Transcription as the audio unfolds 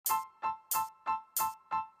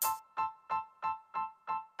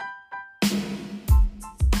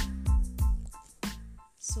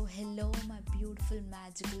Hello, my beautiful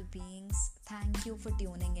magical beings. Thank you for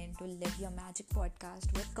tuning in to Live Your Magic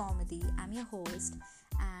podcast with Comedy. I'm your host,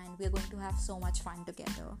 and we're going to have so much fun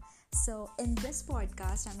together. In this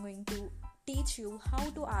podcast, I'm going to teach you how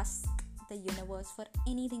to ask the universe for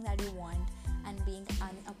anything that you want and being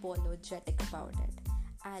unapologetic about it.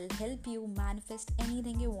 I'll help you manifest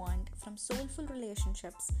anything you want, from soulful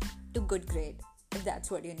relationships to good grade, if that's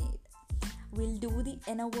what you need. We'll do the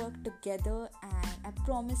inner work together, and I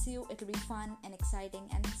promise you it'll be fun and exciting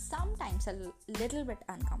and sometimes a little bit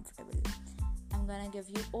uncomfortable. I'm gonna give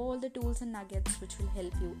you all the tools and nuggets which will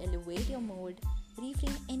help you elevate your mood,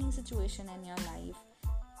 reframe any situation in your life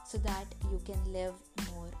so that you can live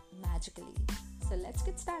more magically. So let's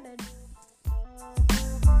get started.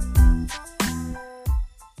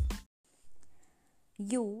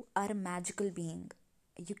 You are a magical being.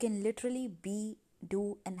 You can literally be,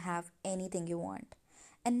 do, and have anything you want.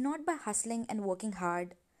 And not by hustling and working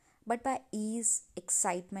hard, but by ease,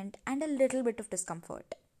 excitement, and a little bit of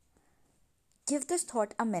discomfort. Give this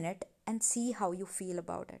thought a minute and see how you feel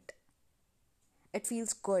about it. It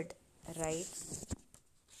feels good, right?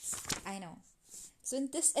 I know. In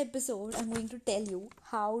this episode, I'm going to tell you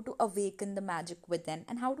how to awaken the magic within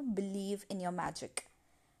and how to believe in your magic.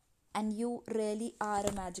 And you really are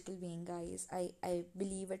a magical being, guys. I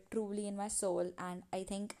believe it truly in my soul, and I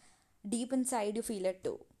think deep inside you feel it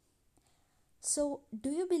too. So, do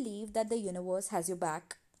you believe that the universe has your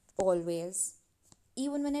back always,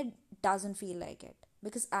 even when it doesn't feel like it?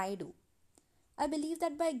 Because I do. I believe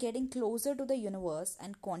that by getting closer to the universe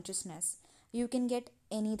and consciousness, you can get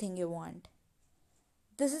anything you want.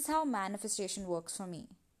 This is how manifestation works for me.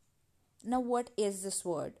 Now, what is this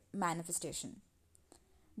word, manifestation?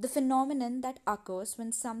 The phenomenon that occurs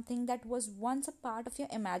when something that was once a part of your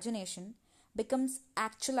imagination becomes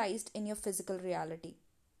actualized in your physical reality.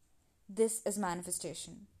 This is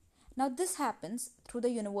manifestation. Now, this happens through the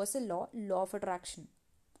universal law of attraction.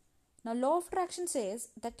 Now, law of attraction says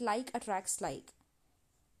that like attracts like.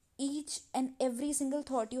 Each and every single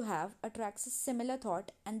thought you have attracts a similar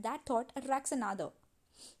thought, and that thought attracts another.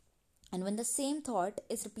 And when the same thought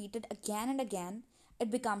is repeated again and again, it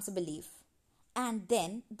becomes a belief. And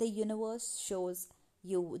then the universe shows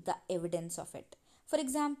you the evidence of it. For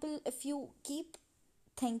example, if you keep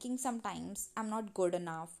thinking sometimes, I'm not good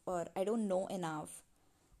enough, or I don't know enough,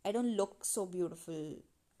 I don't look so beautiful,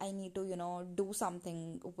 I need to, do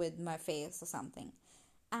something with my face or something.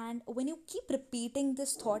 And when you keep repeating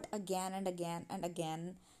this thought again and again and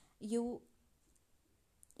again, you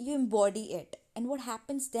embody it. And what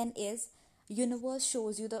happens then is universe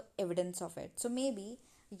shows you the evidence of it. So maybe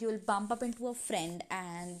you'll bump up into a friend,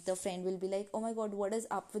 and the friend will be like, oh my god, what is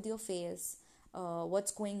up with your face,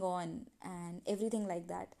 what's going on, and everything like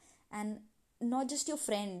that. And not just your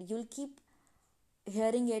friend, you'll keep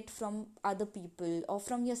hearing it from other people or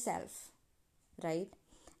from yourself, right?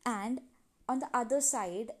 And on the other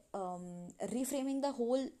side, reframing the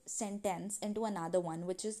whole sentence into another one,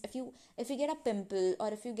 which is, if you get a pimple,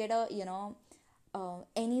 or if you get a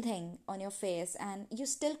anything on your face, and you're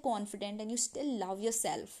still confident and you still love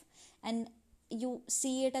yourself, and you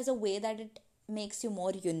see it as a way that it makes you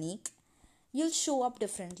more unique, you'll show up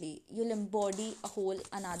differently, you'll embody a whole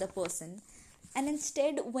another person. And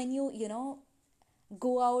instead, when you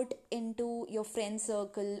go out into your friend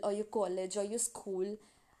circle or your college or your school,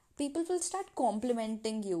 people will start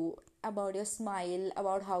complimenting you about your smile,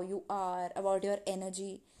 about how you are, about your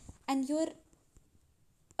energy, and you're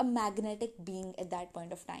a magnetic being at that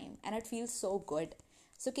point of time, and it feels so good.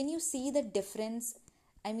 So can you see the difference?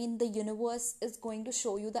 I mean, the universe is going to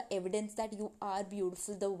show you the evidence that you are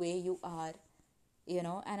beautiful the way you are,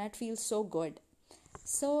 and it feels so good.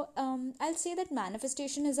 I'll say that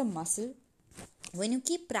manifestation is a muscle. When you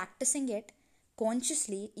keep practicing it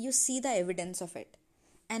consciously, you see the evidence of it,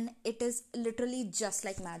 and it is literally just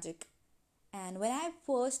like magic. And when I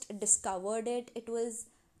first discovered it, it was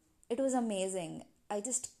amazing. I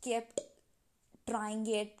just kept trying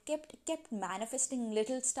it, kept manifesting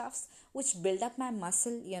little stuffs which build up my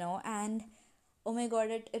muscle, and oh my god,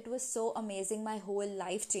 it was so amazing. My whole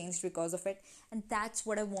life changed because of it, and that's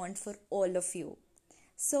what I want for all of you.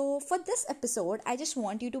 So for this episode, I just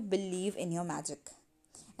want you to believe in your magic.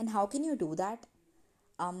 And how can you do that?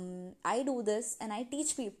 I do this, and I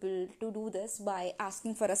teach people to do this by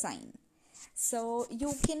asking for a sign. So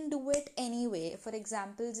you can do it anyway. For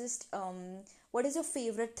example, just what is your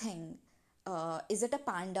favorite thing? Is it a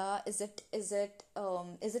panda? Is it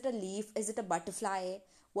a leaf? Is it a butterfly?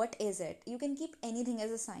 What is it? You can keep anything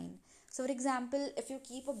as a sign. So for example, if you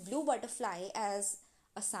keep a blue butterfly as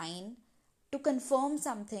a sign to confirm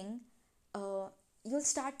something, uh, you'll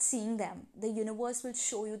start seeing them. The universe will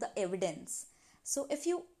show you the evidence. So if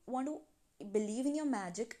you want to believe in your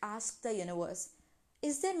magic, ask the universe,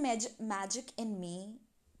 is there magic in me?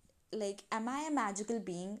 Like, am I a magical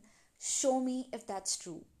being? Show me if that's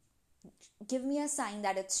true. Give me a sign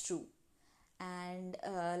that it's true. And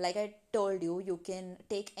like I told you, you can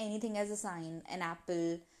take anything as a sign: an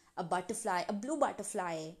apple, a butterfly, a blue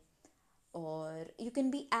butterfly, or you can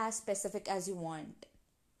be as specific as you want.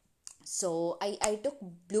 So I took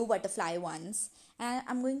blue butterfly once, and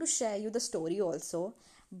I'm going to share you the story also.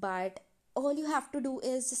 But all you have to do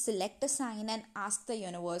is just select a sign and ask the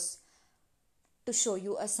universe to show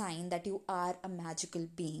you a sign that you are a magical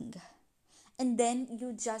being. And then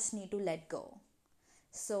you just need to let go.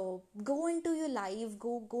 So go into your life,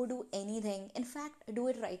 go do anything. In fact, do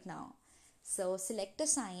it right now. So select a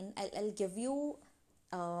sign. I'll give you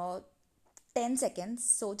uh, 10 seconds.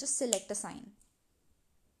 So just select a sign.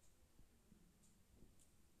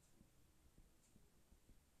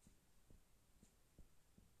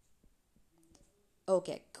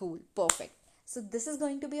 Okay, cool, perfect. So this is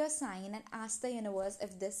going to be your sign, and ask the universe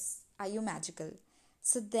if this are you magical.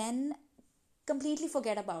 So then completely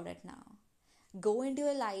forget about it now. Go into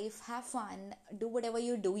your life, have fun, do whatever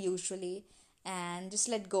you do usually, and just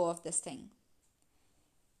let go of this thing.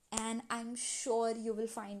 And I'm sure you will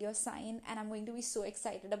find your sign, and I'm going to be so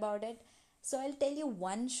excited about it. So I'll tell you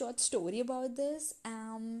one short story about this.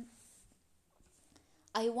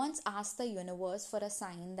 I once asked the universe for a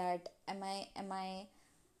sign that am I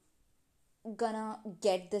gonna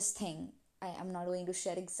get this thing. I am not going to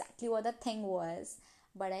share exactly what the thing was,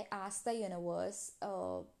 but I asked the universe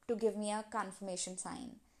to give me a confirmation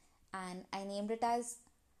sign, and I named it as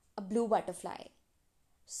a blue butterfly.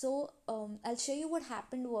 So I'll show you what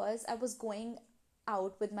happened was I was going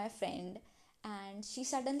out with my friend, and she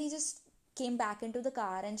suddenly just came back into the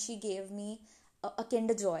car and she gave me a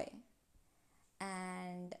Kinder Joy.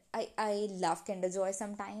 And I love Kinder Joy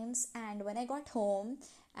sometimes. And when I got home,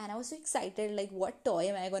 and I was so excited, like, what toy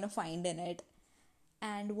am I gonna find in it?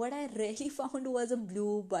 And what I really found was a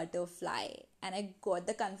blue butterfly. And I got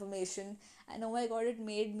the confirmation, and oh my god, it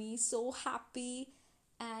made me so happy.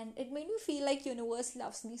 And it made me feel like universe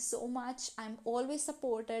loves me so much. I'm always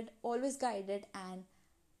supported, always guided, and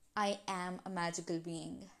I am a magical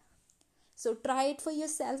being. So try it for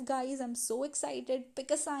yourself, guys. I'm so excited. Pick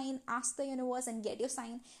a sign, ask the universe, and get your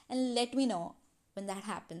sign. And let me know when that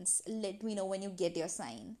happens. Let me know when you get your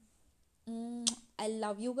sign. I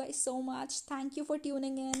love you guys so much. Thank you for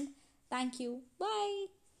tuning in. Thank you.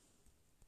 Bye.